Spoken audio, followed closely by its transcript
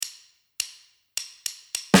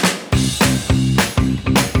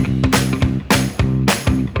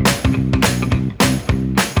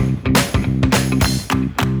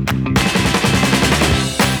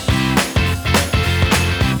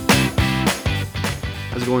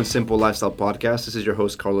How's it going, Simple Lifestyle Podcast? This is your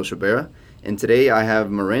host, Carlos Rivera. And today I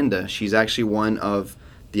have Miranda. She's actually one of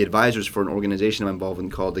the advisors for an organization I'm involved in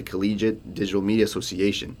called the Collegiate Digital Media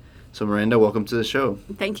Association. So Miranda, welcome to the show.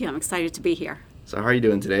 Thank you. I'm excited to be here. So how are you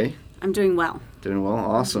doing today? I'm doing well. Doing well?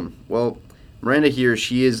 Awesome. Well, Miranda here,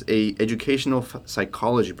 she is a educational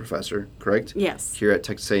psychology professor, correct? Yes. Here at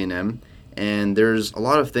Texas A&M. And there's a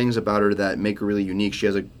lot of things about her that make her really unique. She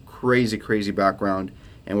has a crazy background,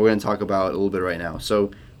 and we're going to talk about it a little bit right now.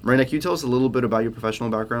 So, Miranda, can you tell us a little bit about your professional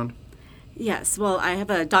background? Yes. Well, I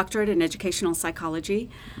have a doctorate in educational psychology,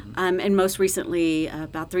 and most recently,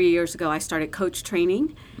 about 3 years ago, I started coach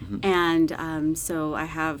training, and so I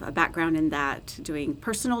have a background in that, doing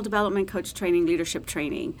personal development, coach training, leadership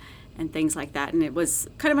training, and things like that. And it was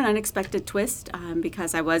kind of an unexpected twist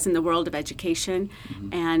because I was in the world of education,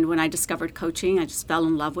 and when I discovered coaching, I just fell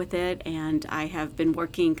in love with it, and I have been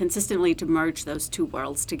working consistently to merge those two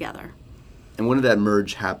worlds together. And when did that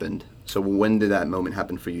merge happen? So when did that moment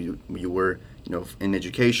happen for you? You were, in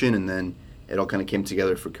education, and then it all kind of came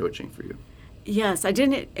together for coaching for you. Yes, I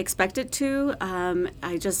didn't expect it to.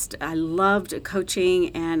 I loved coaching,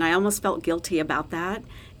 and I almost felt guilty about that,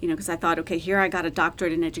 because I thought, okay, here I got a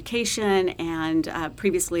doctorate in education, and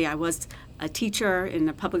previously I was a teacher in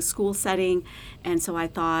a public school setting, and so I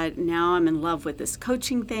thought, now I'm in love with this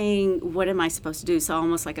coaching thing. What am I supposed to do? So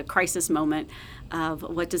almost like a crisis moment of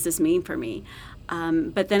what does this mean for me?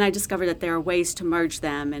 But then I discovered that there are ways to merge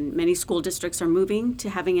them, and many school districts are moving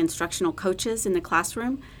to having instructional coaches in the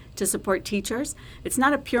classroom to support teachers. It's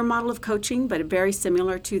not a pure model of coaching, but very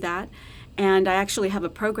similar to that. And I actually have a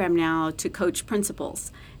program now to coach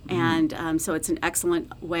principals. And so it's an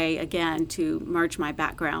excellent way, again, to merge my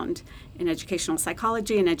background in educational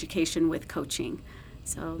psychology and education with coaching.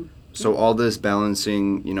 So all this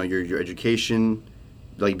balancing, your education,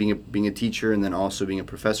 like being a teacher, and then also being a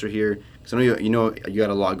professor here. Because I know you got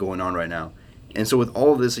a lot going on right now. And so with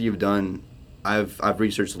all of this that you've done, I've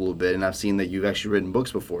researched a little bit, and I've seen that you've actually written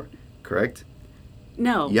books before, correct?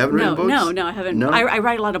 No. You haven't written books? No, I haven't. No? I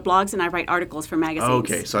write a lot of blogs, and I write articles for magazines. Oh,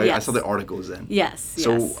 okay, so yes. I saw the articles then. Yes.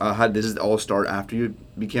 So how did this all start after you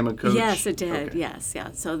became a coach? Yes, it did. Okay. Yes,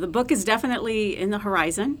 yeah. So the book is definitely in the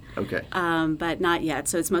horizon. Okay. But not yet.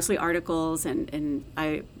 So it's mostly articles, and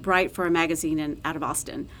I write for a magazine out of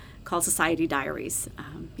Austin called Society Diaries.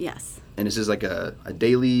 Yes. And is this like a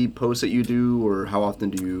daily post that you do, or how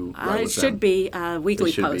often do you write with them? It should be a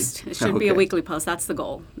weekly post. It should be a Okay. weekly post. That's the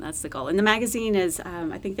goal. And the magazine is,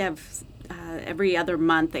 I think they have every other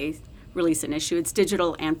month they release an issue. It's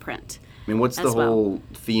digital and print. I mean, what's the whole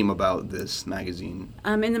theme about this magazine?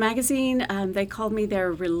 In the magazine, they called me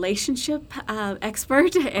their relationship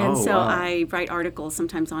expert, and so wow. I write articles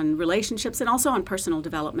sometimes on relationships and also on personal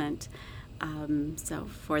development. So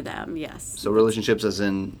for them, yes. So relationships, as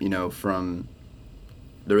in from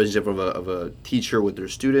the relationship of a teacher with their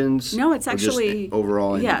students. No, it's or actually just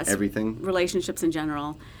overall in yes, everything. Relationships in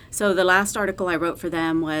general. So the last article I wrote for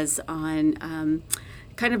them was on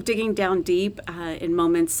kind of digging down deep in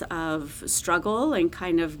moments of struggle and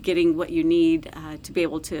kind of getting what you need to be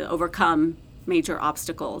able to overcome major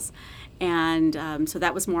obstacles. And so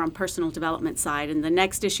that was more on personal development side. And the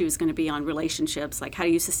next issue is going to be on relationships, like how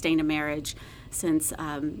do you sustain a marriage, since,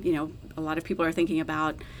 a lot of people are thinking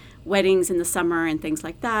about weddings in the summer and things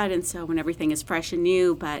like that. And so when everything is fresh and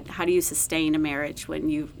new, but how do you sustain a marriage when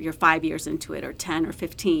you're 5 years into it, or 10 or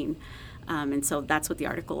 15? And so that's what the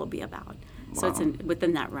article will be about. Wow. So it's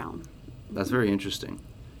within that realm. That's very interesting.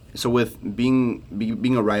 So with being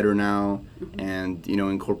a writer now, and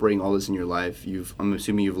incorporating all this in your life, I'm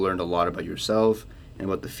assuming you've learned a lot about yourself and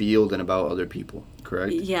about the field and about other people,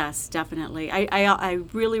 correct? Yes, definitely. I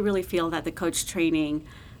really feel that the coach training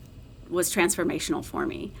was transformational for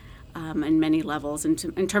me in many levels, in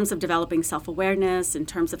terms of developing self-awareness, in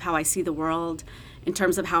terms of how I see the world, in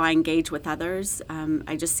terms of how I engage with others.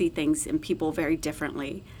 I just see things in people very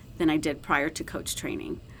differently than I did prior to coach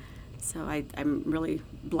training. So I'm really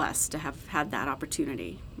blessed to have had that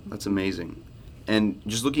opportunity. That's amazing. And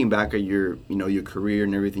just looking back at your career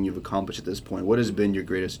and everything you've accomplished at this point, what has been your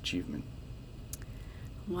greatest achievement?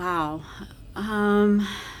 Wow.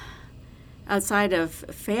 Outside of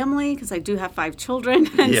family, because I do have 5 children,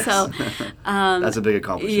 and yes. so that's a big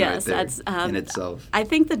accomplishment yes, right there that's, in itself. I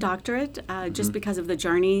think the doctorate, just because of the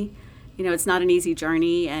journey. It's not an easy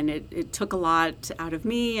journey, and it took a lot out of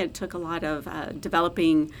me. It took a lot of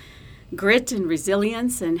developing grit and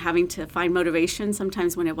resilience, and having to find motivation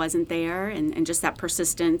sometimes when it wasn't there, and just that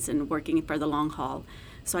persistence and working for the long haul.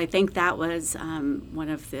 So I think that was one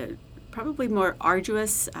of the probably more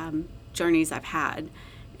arduous journeys I've had,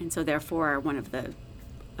 and so therefore one of the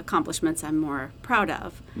accomplishments I'm more proud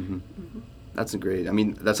of. That's great. I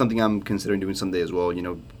mean, that's something I'm considering doing someday as well.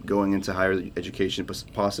 Going into higher education,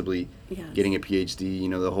 possibly Yes. getting a PhD.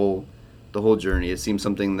 The whole journey. It seems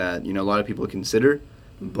something that a lot of people consider,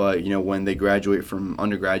 but when they graduate from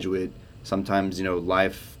undergraduate, sometimes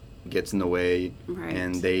life gets in the way, Right.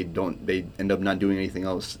 and they end up not doing anything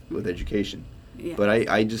else with education. Yes. But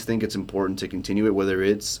I just think it's important to continue it, whether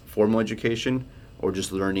it's formal education or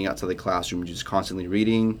just learning outside the classroom, just constantly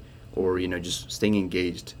reading, or just staying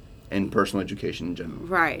engaged in personal education in general.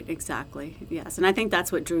 Right, exactly. Yes, and I think that's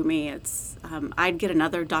what drew me. It's I'd get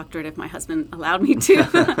another doctorate if my husband allowed me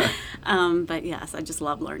to, but yes, I just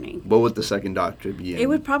love learning. What would the second doctorate be in? It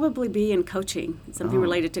would probably be in coaching, something Oh.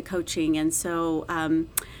 related to coaching, and so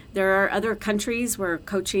there are other countries where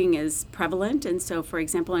coaching is prevalent, and so, for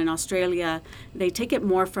example, in Australia, they take it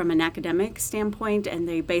more from an academic standpoint, and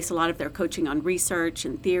they base a lot of their coaching on research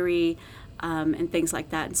and theory. And things like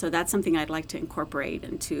that. And so that's something I'd like to incorporate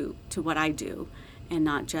into what I do, and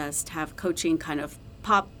not just have coaching kind of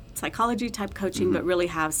pop psychology type coaching, but really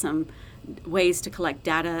have some ways to collect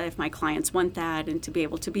data if my clients want that, and to be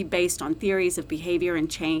able to be based on theories of behavior and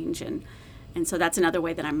change. And so that's another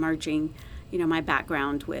way that I'm merging, my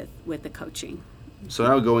background with the coaching. So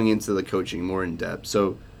now going into the coaching more in depth.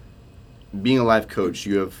 So being a life coach,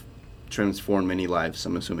 you have transformed many lives,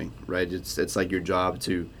 I'm assuming, right? It's like your job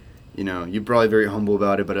to, you're probably very humble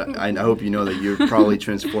about it, but I hope you know that you're probably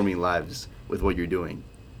transforming lives with what you're doing.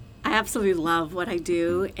 I absolutely love what I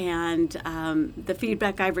do, and the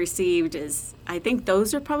feedback I've received is, I think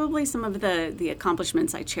those are probably some of the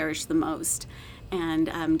accomplishments I cherish the most.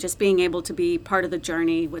 And just being able to be part of the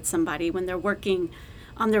journey with somebody when they're working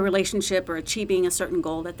on their relationship or achieving a certain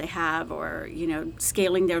goal that they have, or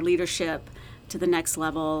scaling their leadership to the next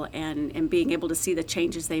level, and being able to see the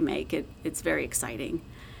changes they make, it's very exciting.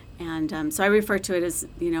 And so I refer to it as,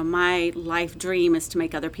 my life dream is to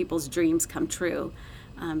make other people's dreams come true,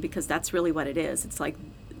 because that's really what it is. It's like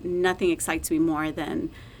nothing excites me more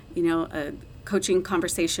than, a coaching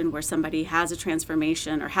conversation where somebody has a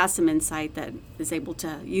transformation or has some insight that is able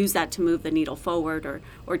to use that to move the needle forward,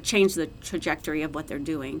 or change the trajectory of what they're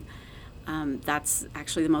doing. That's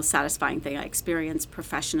actually the most satisfying thing I experienced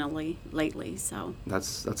professionally lately. So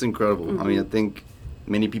That's incredible. I mean, I think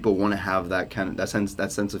many people want to have that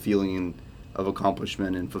sense of feeling of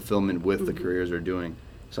accomplishment and fulfillment with the careers they're doing.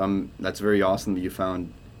 So that's very awesome that you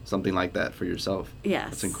found something like that for yourself. yes,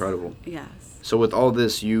 That's incredible. Yes, So with all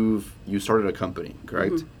this, you started a company,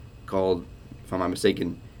 correct? Called, if I'm not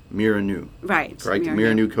mistaken, Mira New, right. correct?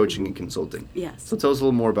 Mira New Coaching and Consulting. Yes. So tell us a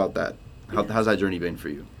little more about that. How's that journey been for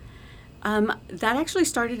you? That actually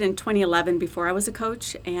started in 2011 before I was a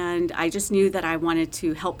coach, and I just knew that I wanted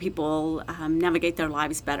to help people navigate their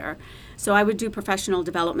lives better. So I would do professional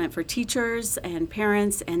development for teachers and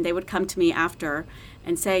parents, and they would come to me after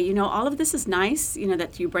and say, all of this is nice,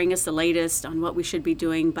 that you bring us the latest on what we should be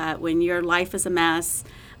doing, but when your life is a mess,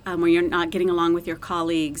 when you're not getting along with your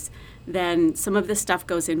colleagues, then some of this stuff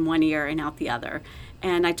goes in one ear and out the other.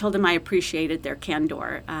 And I told them I appreciated their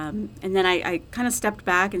candor. And then I kind of stepped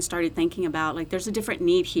back and started thinking about, there's a different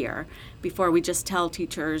need here before we just tell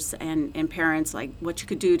teachers and parents, what you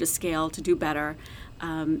could do to scale, to do better.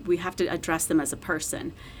 We have to address them as a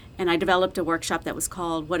person. And I developed a workshop that was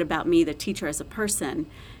called What About Me, the Teacher as a Person?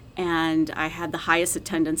 And I had the highest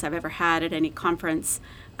attendance I've ever had at any conference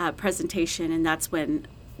presentation. And that's when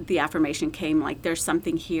the affirmation came, there's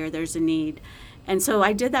something here, there's a need. And so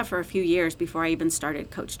I did that for a few years before I even started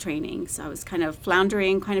coach training. So I was kind of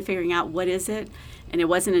floundering, kind of figuring out what is it. And it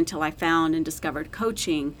wasn't until I found and discovered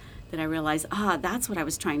coaching that I realized, that's what I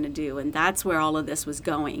was trying to do. And that's where all of this was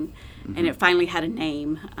going. And it finally had a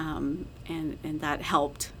name, and that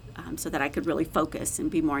helped so that I could really focus and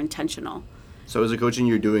be more intentional. So is the coaching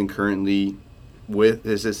you're doing currently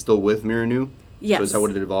is it still with Mira New? Yes. So is that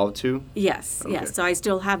what it evolved to? Yes, Okay. yes. So I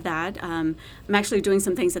still have that. I'm actually doing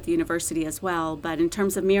some things at the university as well. But in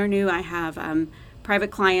terms of Mira New, I have private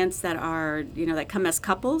clients that are, that come as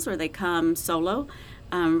couples or they come solo.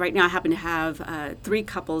 Right now I happen to have 3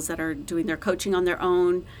 couples that are doing their coaching on their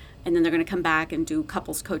own, and then they're going to come back and do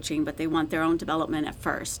couples coaching, but they want their own development at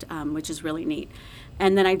first, which is really neat.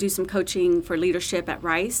 And then I do some coaching for leadership at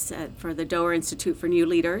Rice, for the Doer Institute for New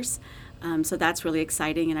Leaders. So that's really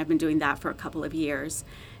exciting, and I've been doing that for a couple of years.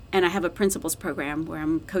 And I have a principals program where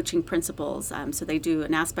I'm coaching principals. So they do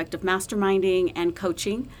an aspect of masterminding and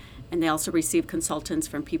coaching, and they also receive consultants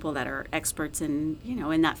from people that are experts in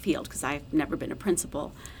that field, because I've never been a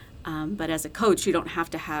principal. But as a coach, you don't have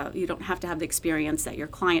to have the experience that your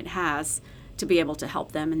client has to be able to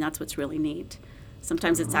help them, and that's what's really neat.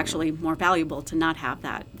 Sometimes it's actually more valuable to not have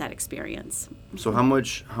that experience. So how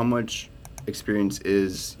much experience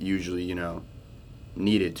is usually,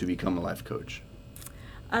 needed to become a life coach?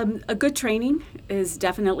 A good training is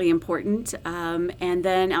definitely important. And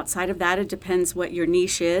then outside of that, it depends what your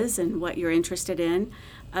niche is and what you're interested in.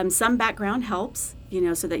 Some background helps,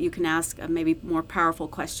 so that you can ask maybe more powerful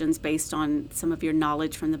questions based on some of your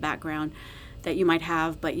knowledge from the background that you might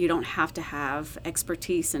have, but you don't have to have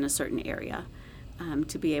expertise in a certain area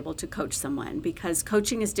to be able to coach someone, because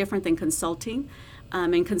coaching is different than consulting.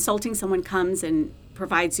 In consulting, someone comes and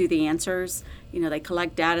provides you the answers. They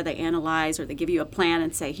collect data, they analyze, or they give you a plan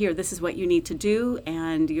and say, here, this is what you need to do,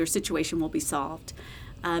 and your situation will be solved.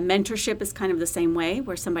 Mentorship is kind of the same way,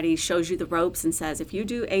 where somebody shows you the ropes and says, if you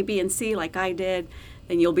do A, B, and C like I did,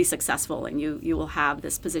 then you'll be successful and you will have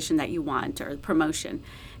this position that you want or promotion.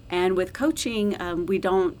 And with coaching, we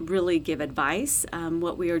don't really give advice.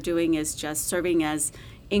 What we are doing is just serving as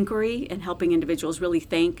inquiry and helping individuals really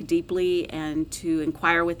think deeply and to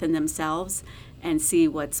inquire within themselves and see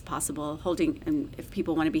what's possible. And if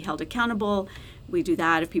people want to be held accountable, we do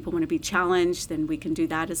that. If people want to be challenged, then we can do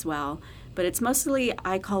that as well. But it's mostly,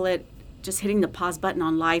 I call it just hitting the pause button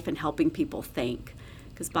on life and helping people think.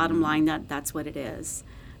 Because bottom line, that's what it is.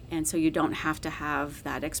 And so you don't have to have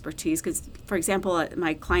that expertise. Because, for example,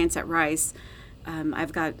 my clients at Rice, I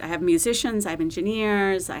have musicians, I have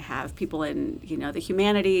engineers, I have people in the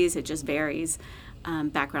humanities. It just varies.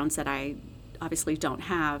 Backgrounds that I obviously don't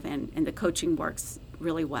have, and the coaching works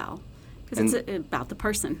really well because it's about the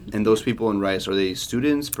person. And those people in Rice, are they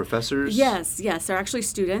students, professors? Yes, they're actually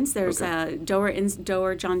students. There's John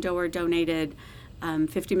Doerr donated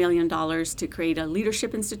 $50 million to create a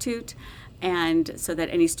leadership institute, and so that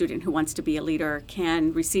any student who wants to be a leader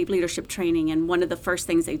can receive leadership training. And one of the first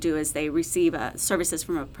things they do is they receive services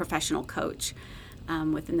from a professional coach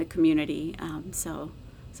within the community. So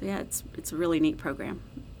yeah, it's a really neat program.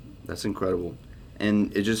 That's incredible.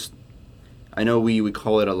 And I know we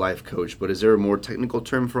call it a life coach, but is there a more technical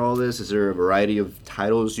term for all this? Is there a variety of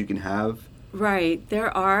titles you can have? Right,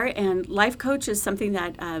 there are, and life coach is something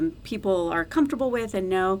that people are comfortable with and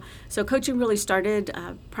know. So coaching really started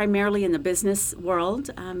primarily in the business world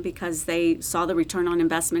because they saw the return on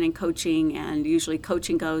investment in coaching, and usually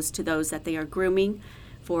coaching goes to those that they are grooming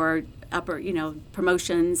for upper,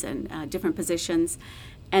 promotions and different positions.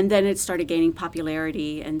 And then it started gaining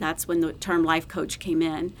popularity, and that's when the term life coach came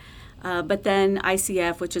in. But then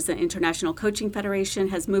ICF, which is the International Coaching Federation,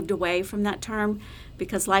 has moved away from that term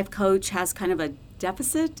because life coach has kind of a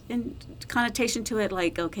deficit in connotation to it,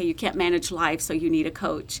 like, okay, you can't manage life, so you need a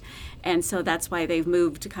coach. And so that's why they've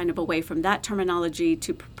moved kind of away from that terminology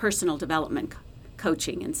to personal development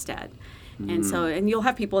coaching instead. And you'll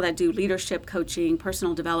have people that do leadership coaching,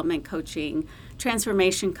 personal development coaching,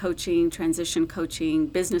 transformation coaching, transition coaching,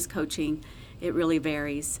 business coaching. It really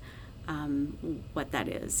varies what that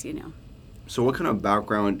is, So what kind of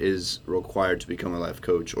background is required to become a life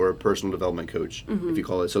coach or a personal development coach, if you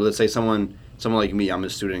call it? So let's say someone like me, I'm a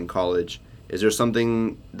student in college. Is there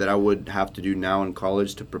something that I would have to do now in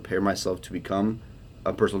college to prepare myself to become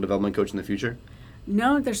a personal development coach in the future?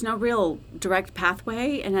 No, there's no real direct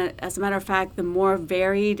pathway. And as a matter of fact, the more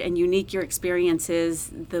varied and unique your experience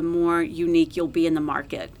is, the more unique you'll be in the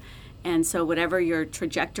market. And so whatever your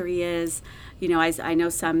trajectory is, I know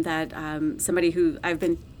somebody who I've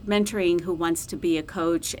been mentoring who wants to be a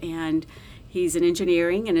coach, and he's in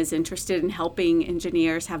engineering and is interested in helping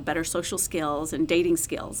engineers have better social skills and dating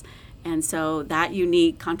skills. And so that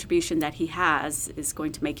unique contribution that he has is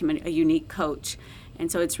going to make him a unique coach.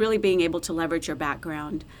 And so it's really being able to leverage your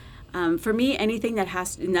background. For me, anything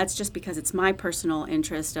that and that's just because it's my personal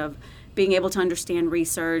interest of being able to understand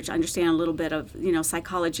research, understand a little bit of,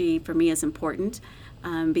 psychology for me is important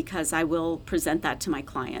because I will present that to my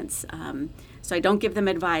clients. So I don't give them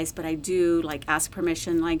advice, but I do ask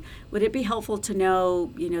permission. Would it be helpful to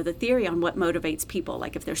know, the theory on what motivates people?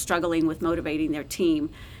 Like if they're struggling with motivating their team.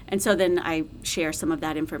 And so then I share some of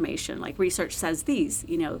that information. Like research says these,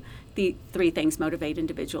 the 3 things motivate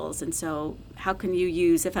individuals. And so how can you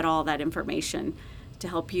use, if at all, that information to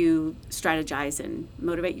help you strategize and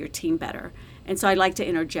motivate your team better? And so I like to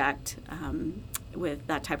interject with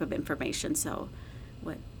that type of information. So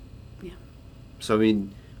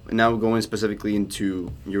now going specifically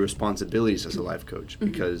into your responsibilities as a life coach,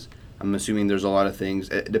 because I'm assuming there's a lot of things,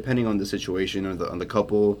 depending on the situation or on the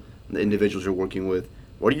couple, the individuals you're working with,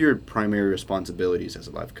 what are your primary responsibilities as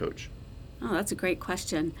a life coach? Oh, that's a great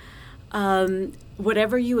question.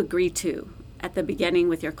 Whatever you agree to at the beginning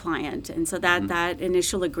with your client. And so that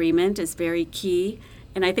initial agreement is very key.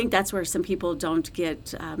 And I think that's where some people don't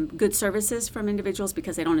get good services from individuals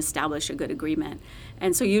because they don't establish a good agreement.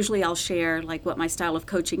 And so usually I'll share like what my style of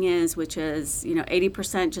coaching is, which is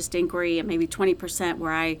 80% just inquiry and maybe 20%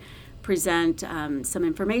 where I present some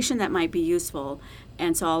information that might be useful.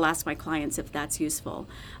 And so I'll ask my clients if that's useful.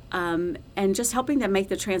 And just helping them make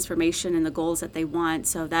the transformation and the goals that they want.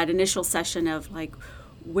 So that initial session of like,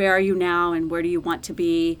 where are you now and where do you want to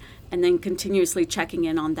be, and then continuously checking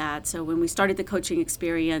in on that. So when we started the coaching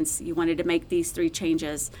experience, you wanted to make these 3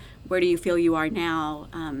 changes. Where do you feel you are now?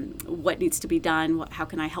 What needs to be done? How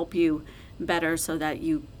can I help you better so that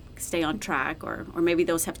you stay on track? Or maybe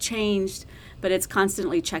those have changed, but it's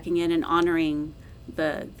constantly checking in and honoring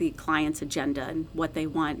the client's agenda and what they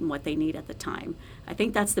want and what they need at the time. I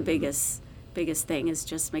think that's the biggest thing, is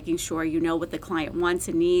just making sure you know what the client wants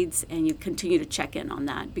and needs, and you continue to check in on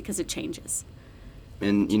that because it changes.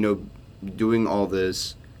 And doing all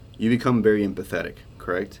this, you become very empathetic,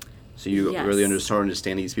 correct? So you Yes. really start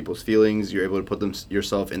understanding these people's feelings. You're able to put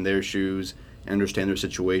yourself in their shoes and understand their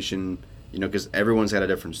situation, because everyone's got a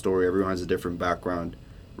different story, everyone has a different background,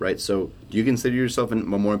 right? So do you consider yourself a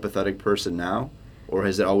more empathetic person now, or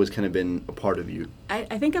has it always kind of been a part of you?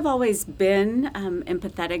 I think I've always been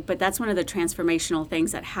empathetic, but that's one of the transformational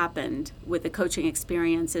things that happened with the coaching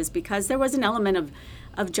experience, is because there was an element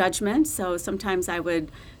of judgment. So sometimes I would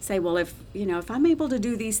say, well, if I'm able to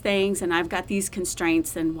do these things and I've got these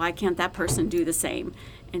constraints, then why can't that person do the same?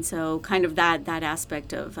 And so kind of that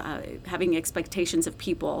aspect of having expectations of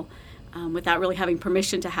people without really having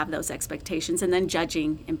permission to have those expectations, and then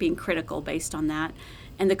judging and being critical based on that.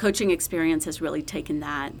 And the coaching experience has really taken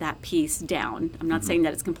that piece down. I'm not saying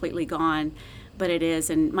that it's completely gone, but it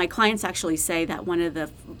is. And my clients actually say that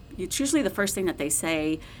it's usually the first thing that they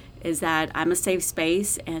say is that I'm a safe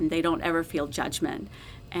space and they don't ever feel judgment.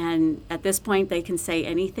 And at this point, they can say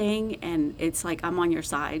anything, and it's like, I'm on your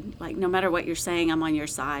side. Like, no matter what you're saying, I'm on your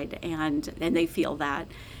side, and they feel that.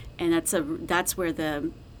 And that's where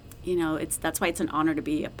that's why it's an honor to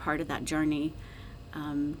be a part of that journey,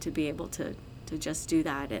 to be able to just do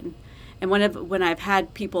that. And when I've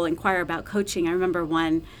had people inquire about coaching, I remember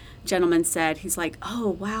one gentleman said, he's like, oh,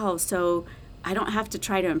 wow, so I don't have to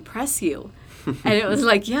try to impress you. And it was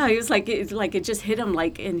like, yeah, he was like, it just hit him,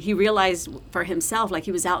 like, and he realized for himself, like,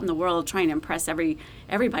 he was out in the world trying to impress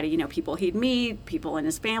everybody, people he'd meet, people in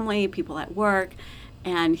his family, people at work.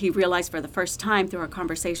 And he realized for the first time through our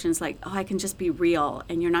conversations, like, oh, I can just be real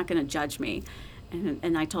and you're not going to judge me.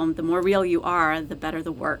 And I told him, the more real you are, the better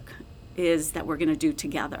the work is that we're going to do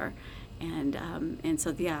together. And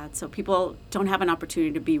so people don't have an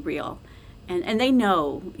opportunity to be real. And they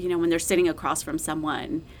know, when they're sitting across from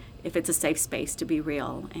someone, if it's a safe space to be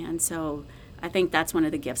real. And so I think that's one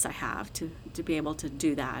of the gifts I have, to be able to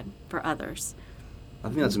do that for others. I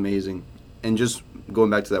think that's amazing. And just going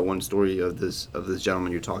back to that one story of this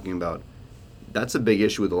gentleman you're talking about, that's a big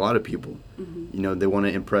issue with a lot of people. Mm-hmm. They want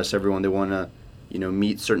to impress everyone. They want to,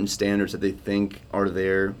 meet certain standards that they think are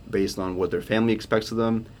there based on what their family expects of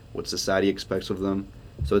them, what society expects of them.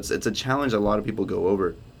 So it's a challenge a lot of people go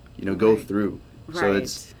over, go through. Right.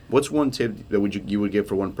 So what's one tip that you would give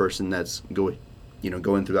for one person that's going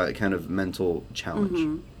through that kind of mental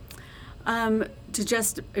challenge? Mm-hmm. To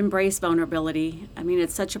just embrace vulnerability. I mean,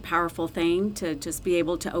 it's such a powerful thing to just be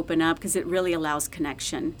able to open up, because it really allows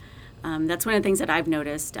connection. That's one of the things that I've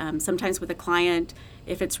noticed. Sometimes with a client,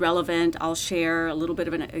 if it's relevant, I'll share a little bit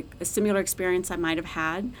of a similar experience I might have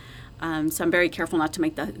had. So I'm very careful not to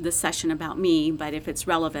make the session about me, but if it's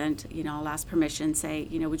relevant, I'll ask permission, say,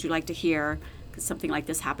 would you like to hear, because something like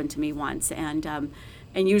this happened to me once.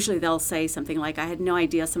 And usually they'll say something like, I had no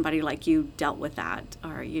idea somebody like you dealt with that,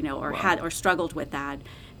 or, or Wow. had or struggled with that.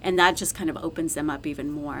 And that just kind of opens them up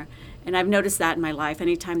even more. And I've noticed that in my life,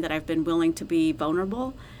 anytime that I've been willing to be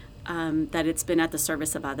vulnerable, that it's been at the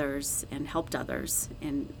service of others and helped others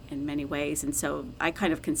in many ways. And so I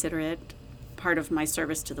kind of consider it part of my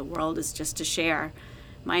service to the world, is just to share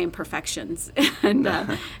my imperfections and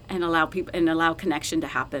allow connection to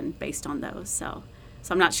happen based on those. So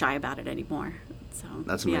I'm not shy about it anymore. So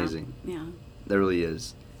That's amazing. Yeah. That really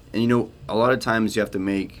is. And a lot of times you have to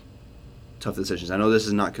make tough decisions. I know this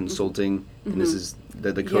is not consulting, and this is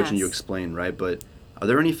the coaching you Yes. explain, right? But are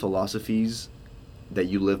there any philosophies that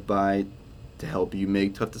you live by to help you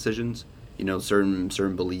make tough decisions?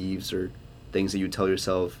 Certain beliefs or things that you tell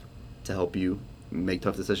yourself to help you make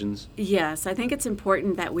tough decisions? Yes, I think it's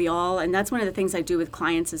important that we all, and that's one of the things I do with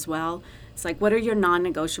clients as well. It's like, what are your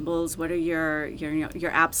non-negotiables? What are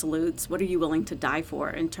your absolutes? What are you willing to die for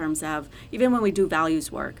in terms of, even when we do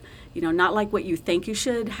values work, not like what you think you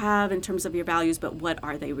should have in terms of your values, but what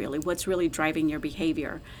are they really? What's really driving your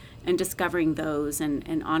behavior? And discovering those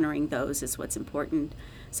and honoring those is what's important.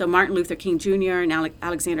 So Martin Luther King Jr. and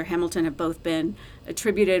Alexander Hamilton have both been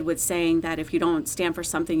attributed with saying that if you don't stand for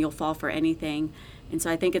something, you'll fall for anything. And so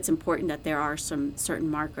I think it's important that there are some certain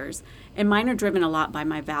markers. And mine are driven a lot by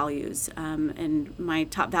my values. And my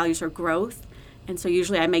top values are growth. And so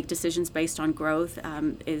usually I make decisions based on growth.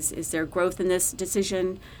 Is there growth in this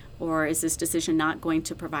decision, or is this decision not going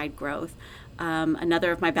to provide growth?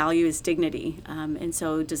 Another of my value is dignity. And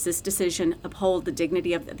so does this decision uphold the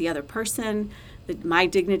dignity of the other person, my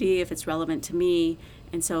dignity if it's relevant to me?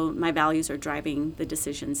 And so my values are driving the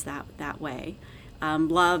decisions that way.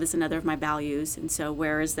 Love is another of my values. And so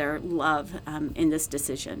where is there love in this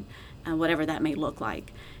decision, whatever that may look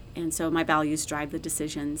like? And so my values drive the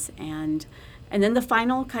decisions. And then the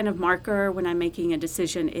final kind of marker when I'm making a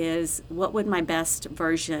decision is, what would my best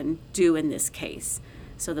version do in this case?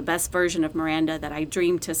 So the best version of Miranda that I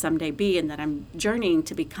dream to someday be and that I'm journeying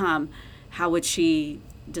to become, how would she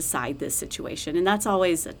decide this situation? And that's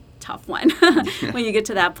always a tough one. When you get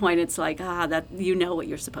to that point, it's like, that what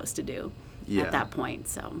you're supposed to do at that point.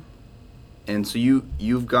 So. And so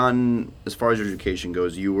you've gone, as far as your education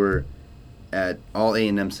goes, you were at all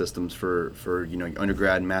A&M systems for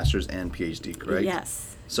undergrad, master's, and PhD, correct?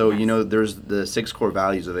 Yes. So, there's the 6 core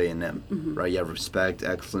values of A&M, right? You have respect,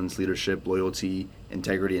 excellence, leadership, loyalty,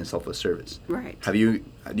 integrity, and selfless service. Right. Do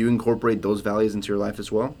you incorporate those values into your life as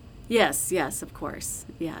well? Yes, of course.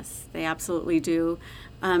 Yes, they absolutely do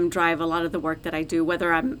drive a lot of the work that I do.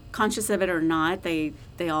 Whether I'm conscious of it or not, they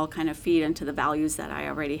all kind of feed into the values that I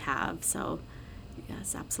already have. So,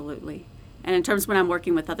 yes, absolutely. And in terms of when I'm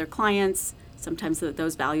working with other clients, sometimes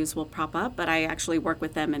those values will prop up, but I actually work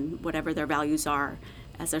with them in whatever their values are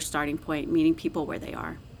as their starting point, meeting people where they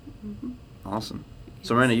are. Mm-hmm. Awesome.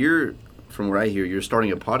 So, Miranda, from what I hear, you're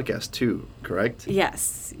starting a podcast too, correct?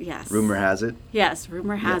 Yes. Rumor has it? Yes,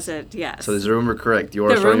 rumor has it, yes. So is the rumor correct? You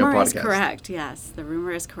are starting a podcast? The rumor is correct, yes. The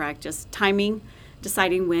rumor is correct. Just timing,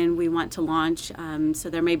 deciding when we want to launch. So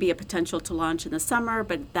there may be a potential to launch in the summer,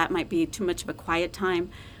 but that might be too much of a quiet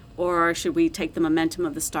time. Or should we take the momentum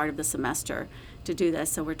of the start of the semester to do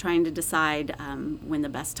this? So we're trying to decide when the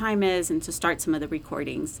best time is and to start some of the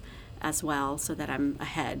recordings as well so that I'm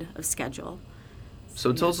ahead of schedule.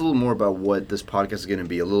 So tell us a little more about what this podcast is going to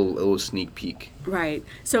be, a little sneak peek. Right.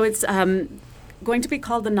 So it's going to be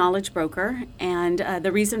called The Knowledge Broker, and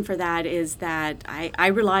the reason for that is that I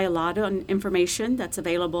rely a lot on information that's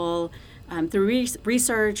available through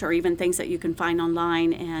research or even things that you can find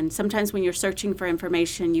online. And sometimes when you're searching for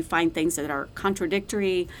information, you find things that are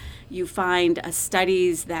contradictory. You find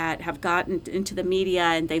studies that have gotten into the media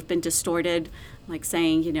and they've been distorted, like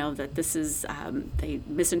saying, that this is, they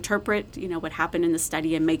misinterpret, what happened in the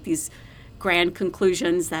study and make these grand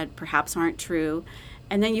conclusions that perhaps aren't true.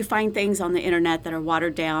 And then you find things on the internet that are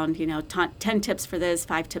watered down, 10 tips for this,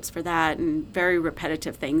 5 tips for that, and very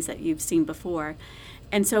repetitive things that you've seen before.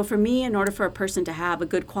 And so for me, in order for a person to have a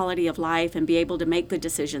good quality of life and be able to make good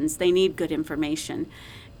decisions, they need good information.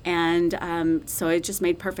 And so it just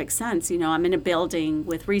made perfect sense. I'm in a building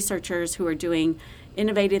with researchers who are doing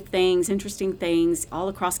innovative things, interesting things all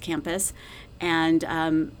across campus, and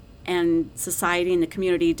society and the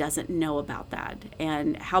community doesn't know about that.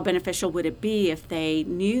 And how beneficial would it be if they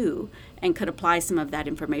knew and could apply some of that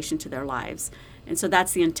information to their lives? And so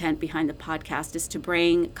that's the intent behind the podcast, is to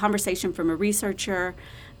bring conversation from a researcher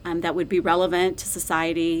that would be relevant to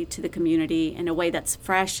society, to the community, in a way that's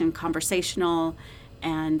fresh and conversational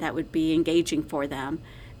and that would be engaging for them,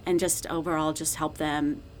 and just overall just help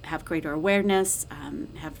them have greater awareness,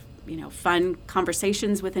 have fun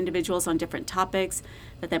conversations with individuals on different topics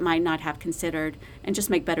that they might not have considered, and just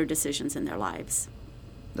make better decisions in their lives.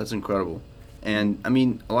 That's incredible. And I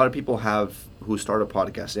mean, a lot of people who start a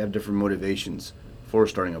podcast, they have different motivations for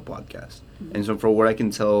starting a podcast. Mm-hmm. And so for what I can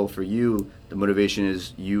tell for you, the motivation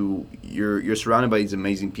is you're surrounded by these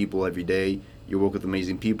amazing people every day. You work with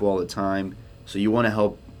amazing people all the time. So you want to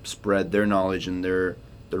help spread their knowledge and their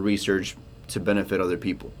research to benefit other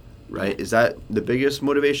people, right? Is that the biggest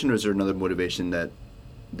motivation, or is there another motivation that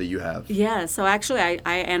you have? Yeah, so actually I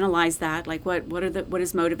analyzed that, like what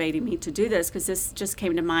is motivating me to do this, because this just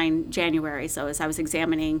came to mind January. So as I was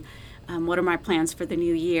examining what are my plans for the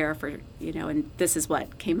new year, and this is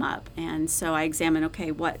what came up. And so I examined,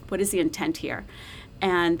 okay, what is the intent here?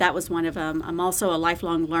 And that was one of them. I'm also a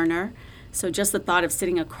lifelong learner. So just the thought of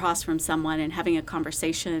sitting across from someone and having a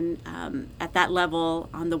conversation at that level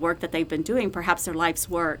on the work that they've been doing, perhaps their life's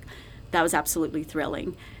work, that was absolutely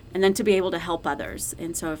thrilling. And then to be able to help others.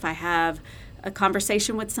 And so if I have a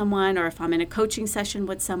conversation with someone, or if I'm in a coaching session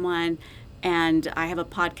with someone and I have a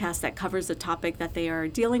podcast that covers a topic that they are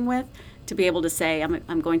dealing with, to be able to say,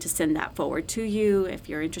 I'm going to send that forward to you if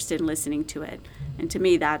you're interested in listening to it. And to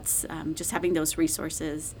me, that's just having those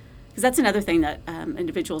resources. Because that's another thing that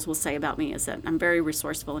individuals will say about me, is that I'm very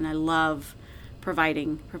resourceful and I love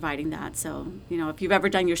providing that. So, if you've ever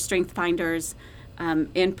done your Strength Finders,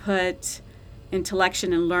 input,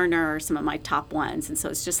 intellection, and learner are some of my top ones. And so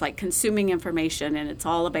it's just like consuming information, and it's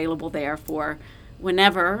all available there for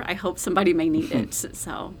whenever I hope somebody may need it.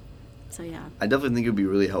 So yeah. I definitely think it would be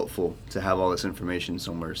really helpful to have all this information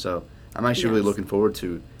somewhere. So I'm actually really looking forward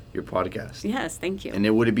to your podcast. Yes, thank you.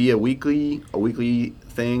 And would it be a weekly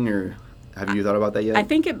thing, or have you thought about that yet? I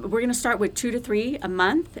think we're going to start with 2 to 3 a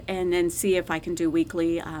month, and then see if I can do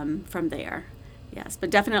weekly from there. Yes, but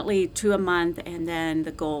definitely 2 a month, and then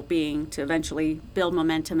the goal being to eventually build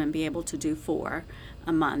momentum and be able to do 4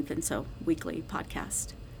 a month, and so weekly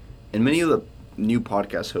podcast. And many of the new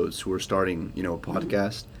podcast hosts who are starting, a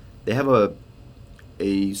podcast, they have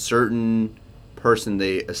a certain person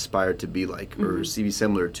they aspire to be like, or to be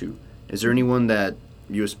similar to. Is there anyone that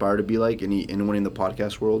you aspire to be like? Anyone in the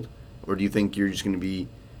podcast world, or do you think you're just going to be,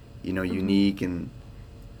 unique and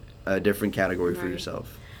a different category for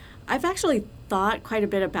yourself? I've actually thought quite a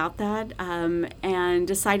bit about that, and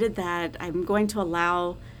decided that I'm going to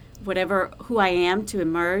allow who I am to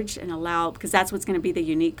emerge, and because that's what's going to be the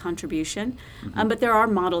unique contribution. But there are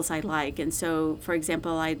models I like. And so, for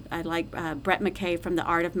example, I like Brett McKay from The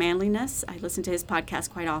Art of Manliness. I listen to his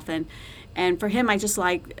podcast quite often. And for him, I just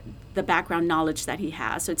like the background knowledge that he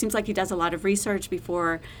has. So it seems like he does a lot of research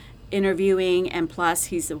before interviewing, and plus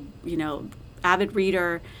he's a avid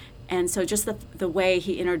reader. And so just the way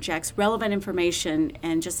he interjects relevant information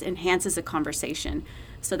and just enhances a conversation.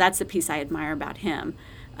 So that's the piece I admire about him.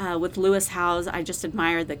 With Lewis Howes, I just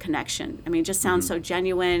admire the connection. I mean, it just sounds so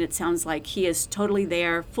genuine. It sounds like he is totally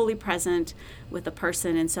there, fully present with the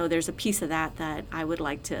person. And so there's a piece of that I would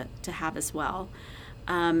like to have as well.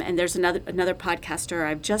 And there's another podcaster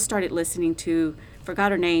I've just started listening to,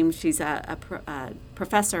 forgot her name. She's a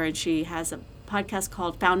professor, and she has a podcast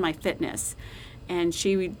called Found My Fitness. And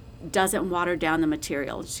she doesn't water down the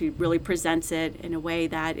material. She really presents it in a way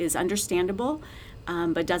that is understandable,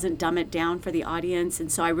 but doesn't dumb it down for the audience.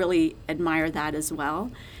 And so I really admire that as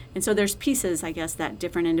well. And so there's pieces, I guess, that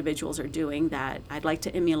different individuals are doing that I'd like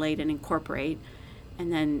to emulate and incorporate.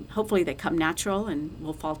 And then hopefully they come natural and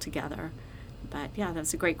will fall together. But yeah,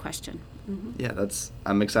 that's a great question. Yeah,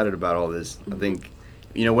 I'm excited about all this. I think,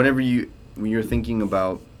 when you're thinking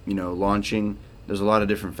about, launching, there's a lot of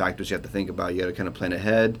different factors you have to think about. You got to kind of plan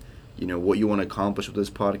ahead, what you want to accomplish with this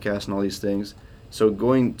podcast and all these things. So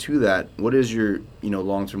going to that, what is your,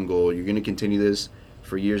 long-term goal? You're going to continue this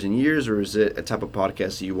for years and years, or is it a type of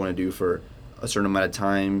podcast that you want to do for a certain amount of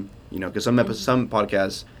time? Because some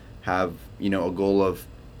podcasts have, a goal of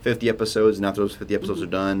 50 episodes, and after those 50 episodes are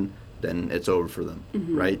done, then it's over for them,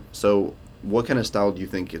 right? So what kind of style do you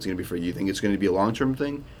think it's going to be for you? You think it's going to be a long-term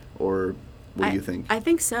thing, or what do you think? I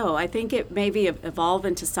think so. I think it maybe evolve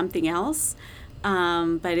into something else, but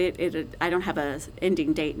I don't have an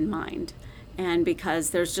ending date in mind. And because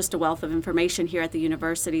there's just a wealth of information here at the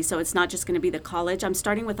university, so it's not just going to be the college. I'm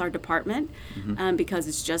starting with our department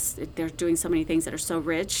because they're doing so many things that are so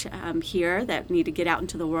rich here that need to get out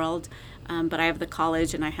into the world. But I have the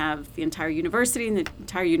college, and I have the entire university and the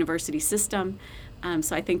entire university system.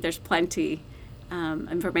 So I think there's plenty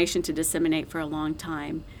information to disseminate for a long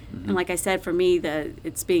time. And like I said, for me,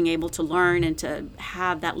 it's being able to learn and to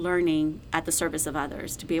have that learning at the service of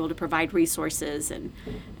others, to be able to provide resources and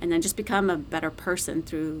then just become a better person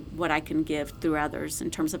through what I can give through others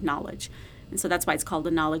in terms of knowledge. And so that's why it's called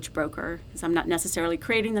the knowledge broker, because I'm not necessarily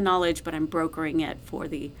creating the knowledge, but I'm brokering it for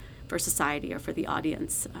society or for the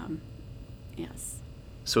audience. Yes.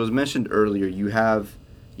 So as mentioned earlier, you have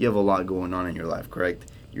a lot going on in your life,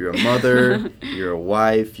 correct? You're a mother, you're a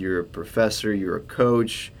wife, you're a professor, you're a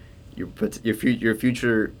coach, you're a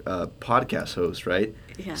future podcast host, right?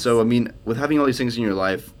 Yes. So, I mean, with having all these things in your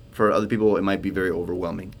life, for other people, it might be very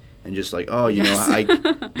overwhelming. And just like,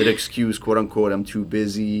 that excuse, quote unquote, I'm too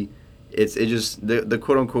busy. It just, the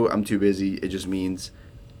quote unquote, I'm too busy, it just means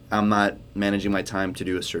I'm not managing my time to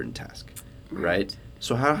do a certain task, right?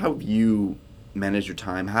 So how have you managed your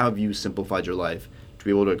time? How have you simplified your life to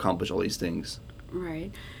be able to accomplish all these things?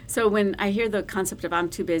 Right. So when I hear the concept of I'm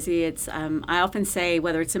too busy, it's I often say,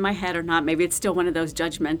 whether it's in my head or not, maybe it's still one of those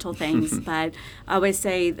judgmental things, but I always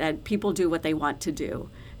say that people do what they want to do.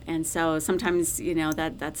 And so sometimes,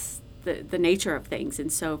 that's the nature of things.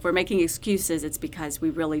 And so if we're making excuses, it's because we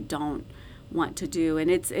really don't want to do. And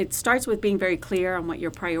it starts with being very clear on what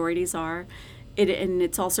your priorities are. And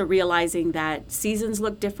it's also realizing that seasons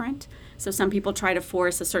look different. So some people try to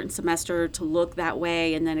force a certain semester to look that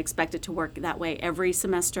way and then expect it to work that way every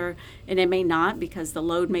semester. And it may not, because the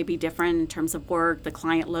load may be different in terms of work, the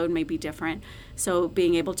client load may be different. So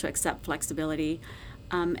being able to accept flexibility.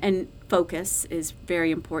 And focus is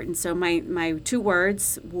very important. So my 2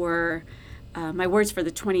 words were, my words for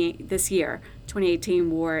this year,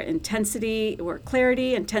 2018, were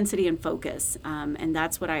clarity, intensity, and focus. And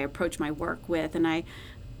that's what I approach my work with. And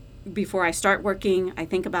before I start working, I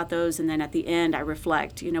think about those, and then at the end, I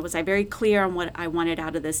reflect. Was I very clear on what I wanted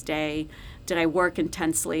out of this day? Did I work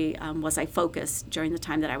intensely? Was I focused during the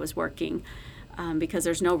time that I was working? Because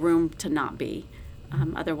there's no room to not be.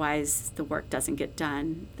 Otherwise, the work doesn't get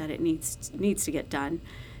done that it needs to get done.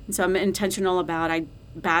 And so I'm intentional about, I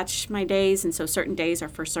batch my days, and so certain days are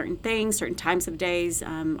for certain things, certain times of days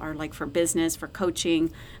are like for business, for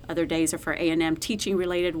coaching. Other days are for A&M teaching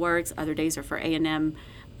related works. Other days are for A&M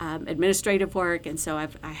administrative work. And so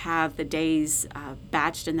I have the days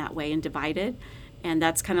batched in that way and divided. And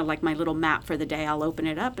that's kind of like my little map for the day. I'll open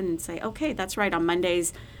it up and say, okay, that's right. On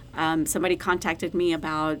Mondays, somebody contacted me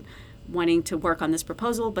about wanting to work on this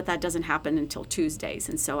proposal, but that doesn't happen until Tuesdays.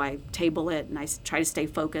 And so I table it and I try to stay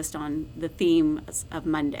focused on the theme of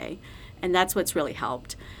Monday. And that's what's really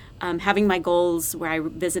helped. Having my goals where I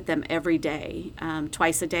visit them every day,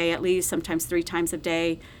 twice a day at least, sometimes 3 times a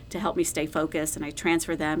day, to help me stay focused, and I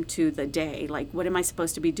transfer them to the day. Like, what am I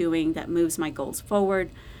supposed to be doing that moves my goals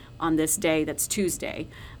forward on this day that's Tuesday?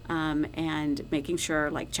 And making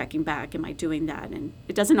sure, like checking back, am I doing that? And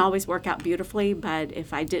it doesn't always work out beautifully, but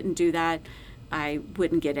if I didn't do that, I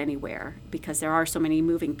wouldn't get anywhere, because there are so many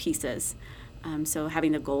moving pieces. So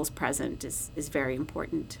having the goals present is very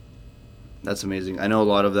important. That's amazing. I know a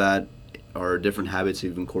lot of that are different habits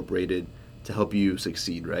you've incorporated to help you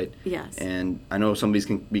succeed, right? Yes. And I know some of these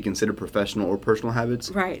can be considered professional or personal habits.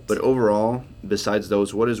 Right. But overall, besides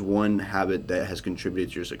those, what is one habit that has contributed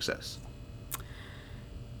to your success?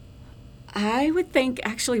 I would think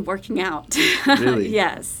actually working out. Really?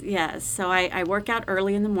 Yes. So I work out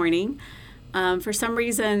early in the morning. For some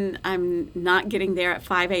reason, I'm not getting there at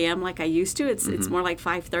 5 a.m. like I used to. It's more like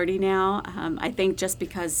 5:30 now. I think just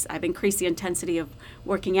because I've increased the intensity of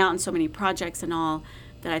working out in so many projects and all,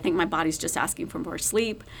 that I think my body's just asking for more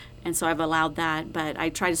sleep. And so I've allowed that. But I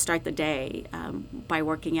try to start the day by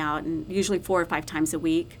working out, and usually 4 or 5 times a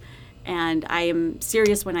week. And I am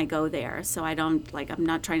serious when I go there. So I'm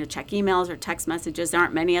not trying to check emails or text messages. There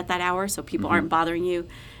aren't many at that hour, so people aren't bothering you.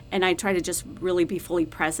 And I try to just really be fully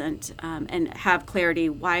present and have clarity.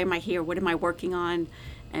 Why am I here? What am I working on?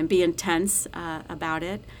 And be intense about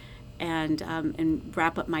it, and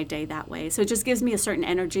wrap up my day that way. So it just gives me a certain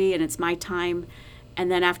energy, and it's my time. And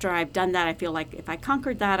then after I've done that, I feel like if I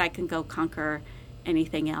conquered that, I can go conquer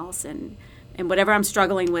anything else. And whatever I'm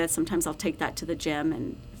struggling with, sometimes I'll take that to the gym.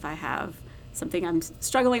 And if I have something I'm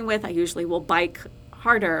struggling with, I usually will bike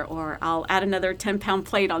harder, or I'll add another 10-pound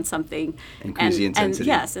plate on something. Increase the intensity. And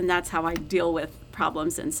yes, and that's how I deal with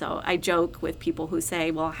problems. And so I joke with people who say,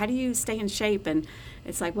 well, how do you stay in shape? And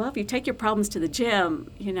it's like, well, if you take your problems to the gym,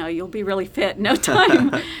 you'll be really fit in no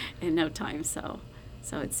time. So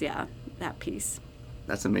it's, that piece.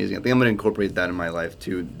 That's amazing. I think I'm going to incorporate that in my life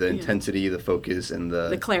too. The intensity, the focus, and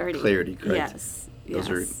the clarity. Clarity, correct? Yes. Those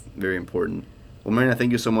are very important. Well, Marina,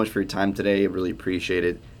 thank you so much for your time today. I really appreciate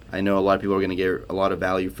it. I know a lot of people are going to get a lot of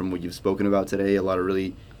value from what you've spoken about today, a lot of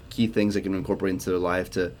really key things they can incorporate into their life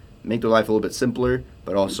to make their life a little bit simpler,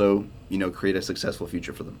 but also, create a successful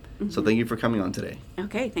future for them. So thank you for coming on today.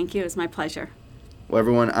 Okay, thank you. It was my pleasure. Well,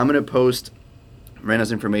 everyone, I'm going to post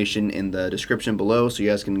Marina's information in the description below, so you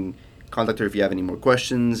guys can contact her if you have any more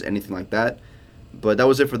questions, anything like that. But that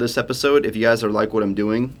was it for this episode. If you guys are like what I'm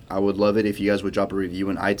doing, I would love it if you guys would drop a review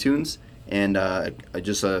on iTunes. And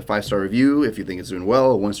just a 5-star review if you think it's doing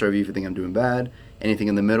well, a 1-star review if you think I'm doing bad, anything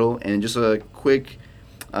in the middle, and just a quick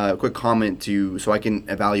comment so I can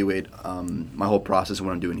evaluate my whole process and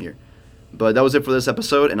what I'm doing here. But that was it for this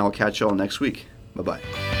episode, and I'll catch y'all next week.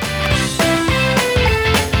 Bye-bye.